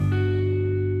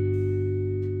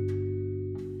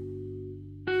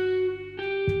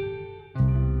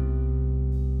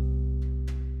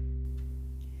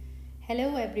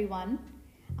Hello everyone,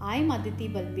 I'm Aditi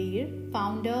Balbir,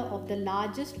 founder of the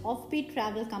largest offbeat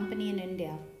travel company in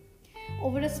India.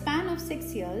 Over a span of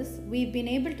 6 years, we've been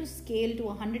able to scale to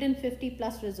 150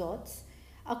 plus resorts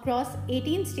across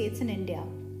 18 states in India.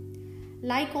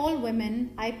 Like all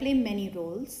women, I play many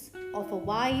roles of a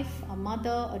wife, a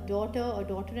mother, a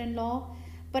daughter in law,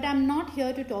 but I'm not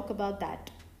here to talk about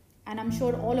that. And I'm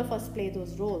sure all of us play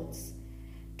those roles.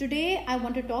 Today, I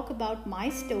want to talk about my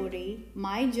story,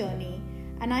 my journey,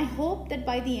 and I hope that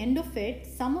by the end of it,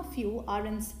 some of you are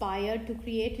inspired to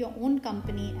create your own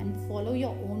company and follow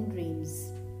your own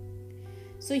dreams.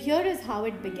 So, here is how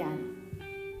it began.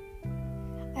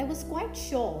 I was quite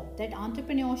sure that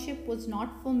entrepreneurship was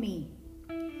not for me.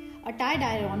 A tad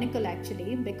ironical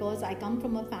actually, because I come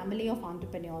from a family of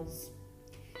entrepreneurs.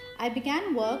 I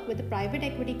began work with a private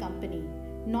equity company,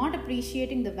 not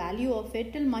appreciating the value of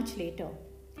it till much later.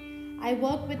 I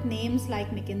worked with names like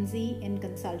McKinsey in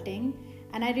consulting,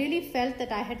 and I really felt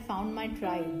that I had found my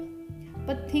tribe.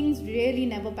 But things really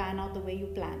never pan out the way you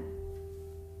plan.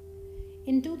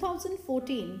 In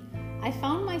 2014, I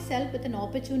found myself with an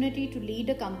opportunity to lead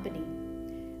a company.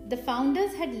 The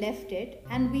founders had left it,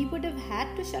 and we would have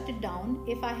had to shut it down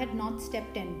if I had not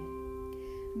stepped in.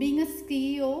 Being a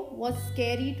CEO was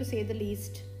scary to say the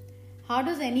least. How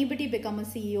does anybody become a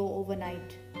CEO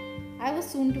overnight? I was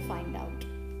soon to find out.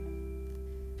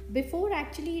 Before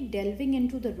actually delving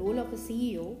into the role of a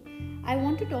CEO, I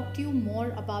want to talk to you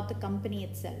more about the company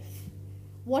itself.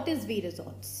 What is V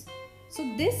Resorts? So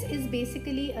this is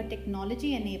basically a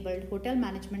technology-enabled hotel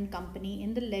management company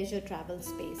in the leisure travel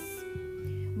space.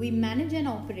 We manage and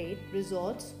operate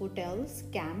resorts, hotels,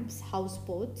 camps,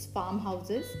 houseboats,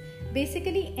 farmhouses,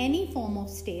 basically any form of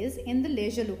stays in the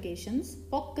leisure locations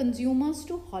for consumers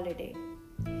to holiday.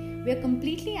 We are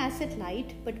completely asset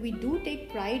light, but we do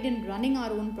take pride in running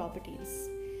our own properties.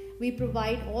 We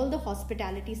provide all the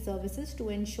hospitality services to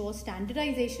ensure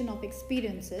standardization of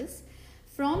experiences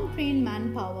from trained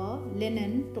manpower,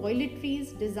 linen,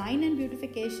 toiletries, design and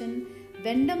beautification,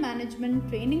 vendor management,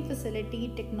 training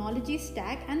facility, technology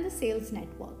stack, and the sales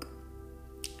network.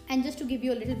 And just to give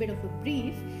you a little bit of a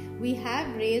brief, we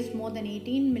have raised more than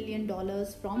 $18 million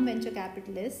from venture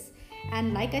capitalists.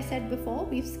 And like I said before,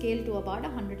 we've scaled to about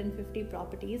 150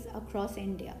 properties across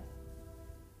India.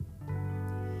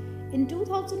 In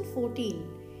 2014,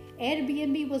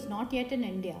 Airbnb was not yet in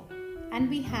India, and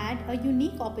we had a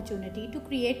unique opportunity to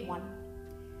create one.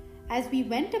 As we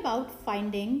went about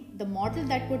finding the model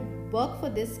that would work for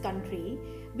this country,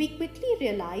 we quickly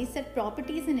realized that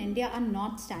properties in India are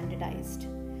not standardized.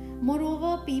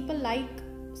 Moreover, people like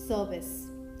service.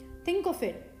 Think of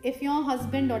it. If your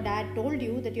husband or dad told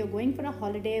you that you're going for a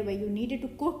holiday where you needed to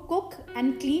cook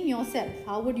and clean yourself,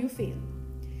 how would you feel?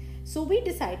 So we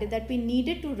decided that we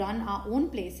needed to run our own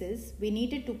places, we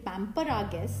needed to pamper our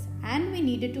guests, and we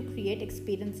needed to create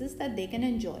experiences that they can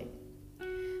enjoy.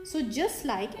 So just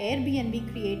like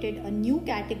Airbnb created a new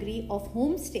category of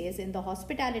homestays in the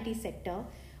hospitality sector,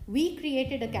 we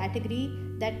created a category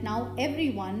that now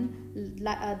everyone,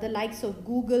 the likes of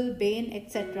Google, Bain,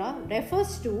 etc.,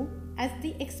 refers to as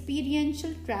the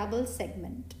experiential travel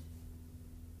segment.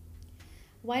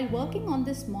 While working on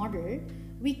this model,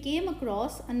 we came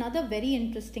across another very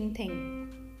interesting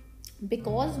thing.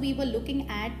 Because we were looking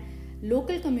at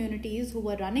local communities who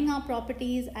were running our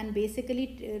properties and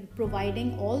basically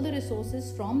providing all the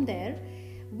resources from there,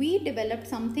 we developed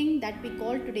something that we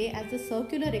call today as the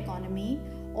circular economy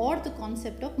or the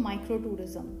concept of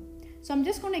microtourism. So I'm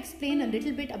just going to explain a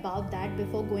little bit about that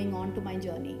before going on to my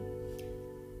journey.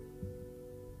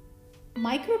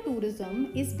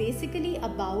 Microtourism is basically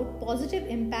about positive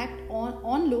impact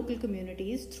on local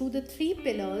communities through the three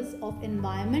pillars of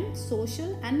environment,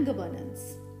 social, and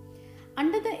governance.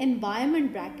 Under the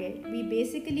environment bracket, we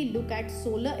basically look at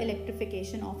solar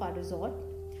electrification of our resort,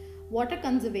 water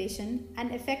conservation,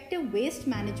 and effective waste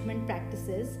management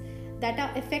practices that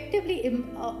are effectively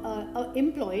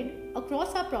employed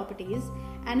across our properties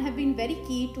and have been very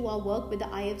key to our work with the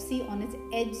IFC on its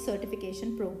EDGE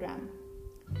certification program.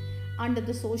 Under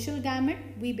the social gamut,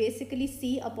 we basically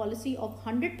see a policy of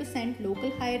 100%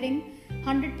 local hiring,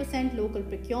 100% local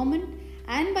procurement,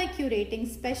 and by curating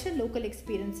special local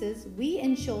experiences, we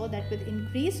ensure that with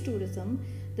increased tourism,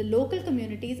 the local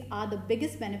communities are the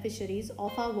biggest beneficiaries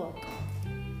of our work.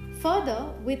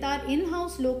 Further, with our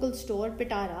in-house local store,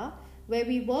 Pitara, where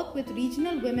we work with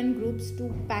regional women groups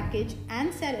to package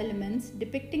and sell elements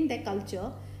depicting their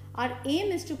culture, our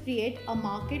aim is to create a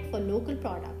market for local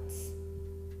products.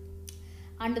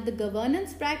 Under the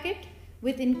governance bracket,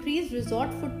 with increased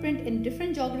resort footprint in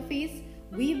different geographies,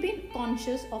 we've been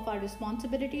conscious of our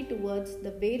responsibility towards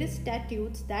the various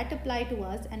statutes that apply to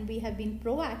us, and we have been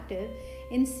proactive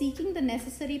in seeking the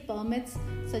necessary permits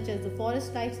such as the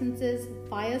forest licenses,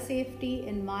 fire safety,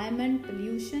 environment,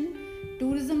 pollution,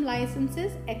 tourism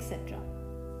licenses, etc.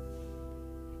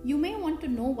 You may want to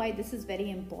know why this is very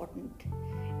important.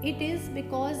 It is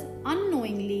because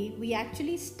unknowingly we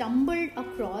actually stumbled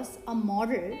across a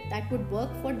model that would work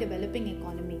for developing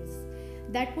economies,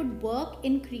 that would work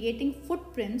in creating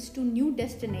footprints to new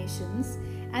destinations,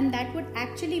 and that would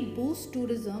actually boost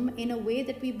tourism in a way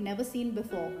that we've never seen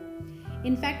before.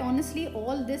 In fact, honestly,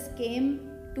 all this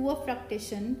came to a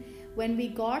fruition when we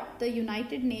got the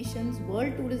United Nations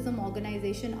World Tourism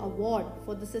Organization Award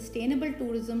for the Sustainable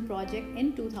Tourism Project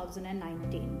in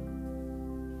 2019.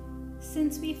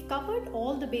 Since we've covered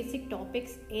all the basic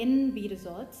topics in V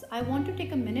Resorts, I want to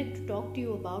take a minute to talk to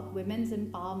you about women's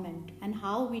empowerment and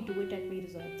how we do it at V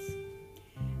Resorts.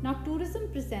 Now,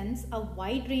 tourism presents a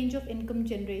wide range of income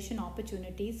generation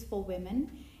opportunities for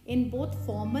women in both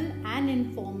formal and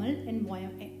informal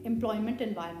employment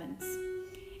environments.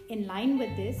 In line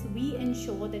with this, we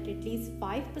ensure that at least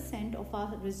 5% of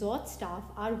our resort staff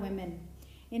are women.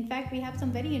 In fact, we have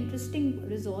some very interesting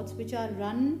resorts which are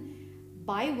run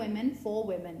by women for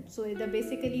women. So they're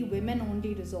basically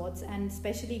women-only resorts and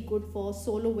especially good for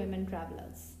solo women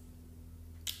travelers.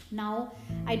 Now,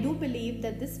 I do believe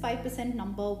that this 5%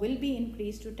 number will be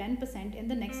increased to 10% in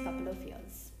the next couple of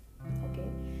years. Okay.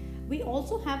 We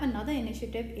also have another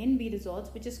initiative in V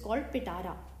Resorts which is called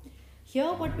Pitara.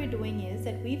 Here what we're doing is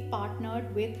that we've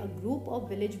partnered with a group of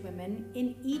village women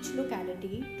in each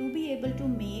locality to be able to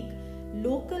make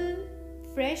local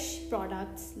fresh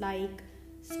products like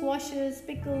squashes,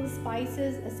 pickles,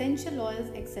 spices, essential oils,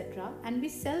 etc. and we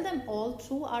sell them all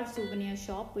through our souvenir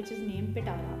shop which is named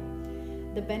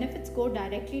Pitara. The benefits go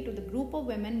directly to the group of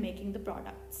women making the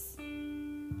products.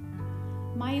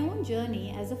 My own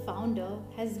journey as a founder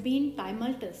has been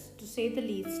tumultuous to say the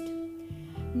least.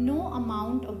 No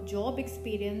amount of job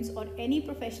experience or any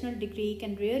professional degree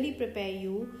can really prepare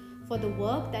you for the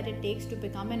work that it takes to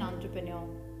become an entrepreneur.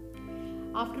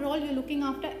 After all, you're looking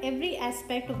after every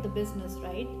aspect of the business,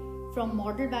 right? From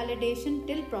model validation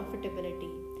till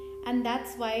profitability. And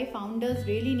that's why founders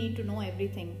really need to know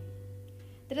everything.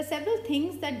 There are several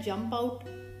things that jump out,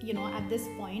 at this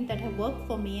point that have worked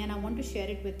for me, and I want to share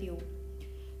it with you.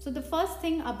 So the first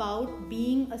thing about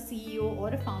being a CEO or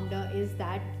a founder is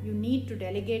that you need to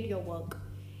delegate your work.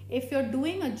 If you're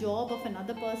doing a job of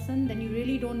another person, then you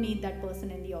really don't need that person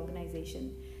in the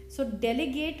organization. So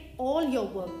delegate all your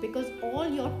work, because all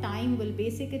your time will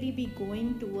basically be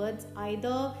going towards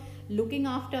either looking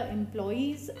after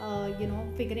employees,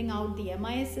 figuring out the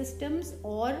MIS systems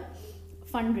or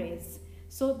fundraise.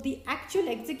 So the actual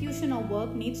execution of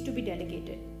work needs to be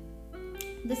delegated.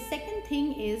 The second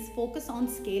thing is focus on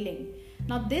scaling.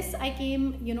 Now this I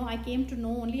came to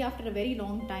know only after a very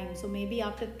long time. So maybe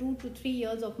after 2 to 3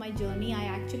 years of my journey, I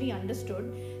actually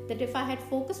understood that if I had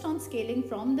focused on scaling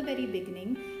from the very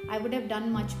beginning, I would have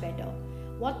done much better.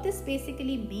 What this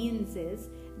basically means is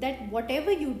that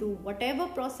whatever you do, whatever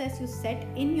process you set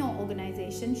in your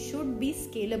organization should be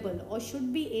scalable or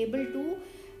should be able to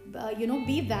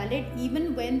be valid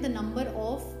even when the number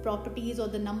of properties or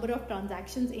the number of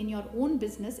transactions in your own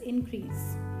business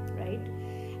increase, right?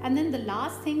 And then the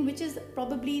last thing, which is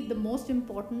probably the most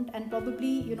important, and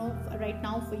probably, right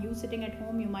now for you sitting at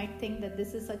home, you might think that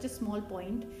this is such a small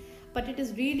point, but it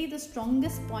is really the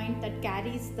strongest point that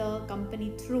carries the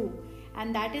company through,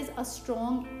 and that is a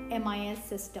strong MIS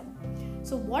system.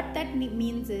 So what that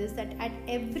means is that at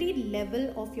every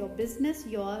level of your business,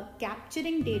 you're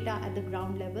capturing data at the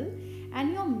ground level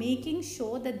and you're making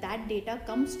sure that that data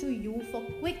comes to you for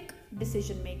quick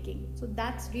decision making. So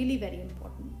that's really very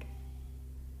important.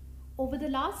 Over the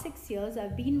last 6 years,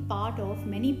 I've been part of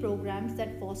many programs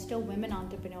that foster women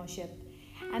entrepreneurship.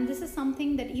 And this is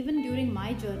something that even during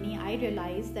my journey, I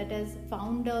realized that as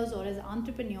founders or as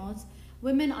entrepreneurs,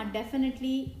 women are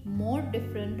definitely more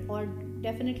different or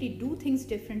definitely do things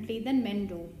differently than men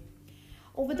do.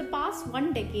 Over the past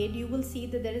 1 decade, you will see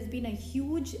that there has been a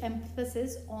huge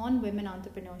emphasis on women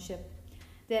entrepreneurship.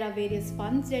 There are various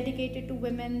funds dedicated to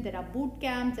women, there are boot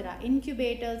camps, there are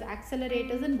incubators,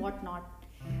 accelerators and whatnot.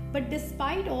 But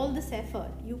despite all this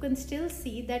effort, you can still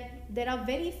see that there are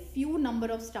very few number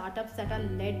of startups that are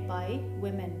led by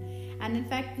women. And in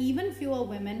fact, even fewer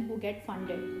women who get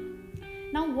funded.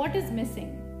 Now, what is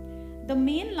missing? The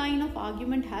main line of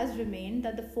argument has remained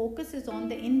that the focus is on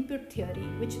the input theory,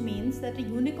 which means that a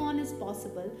unicorn is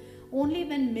possible only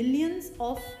when millions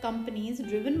of companies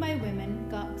driven by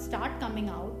women start coming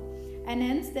out and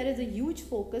hence there is a huge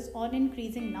focus on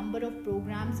increasing number of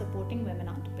programs supporting women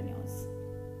entrepreneurs,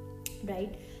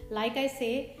 right? Like I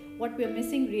say, what we're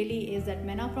missing really is that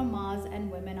men are from Mars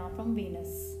and women are from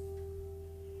Venus.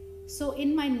 So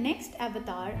in my next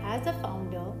avatar as a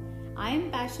founder, I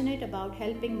am passionate about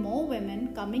helping more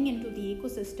women coming into the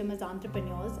ecosystem as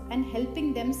entrepreneurs and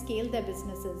helping them scale their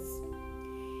businesses.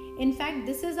 In fact,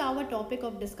 this is our topic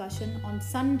of discussion on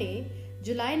Sunday,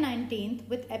 July 19th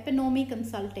with Epinomi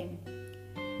Consulting.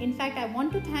 In fact, I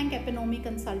want to thank Epinomi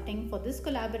Consulting for this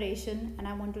collaboration, and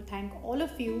I want to thank all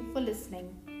of you for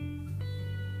listening.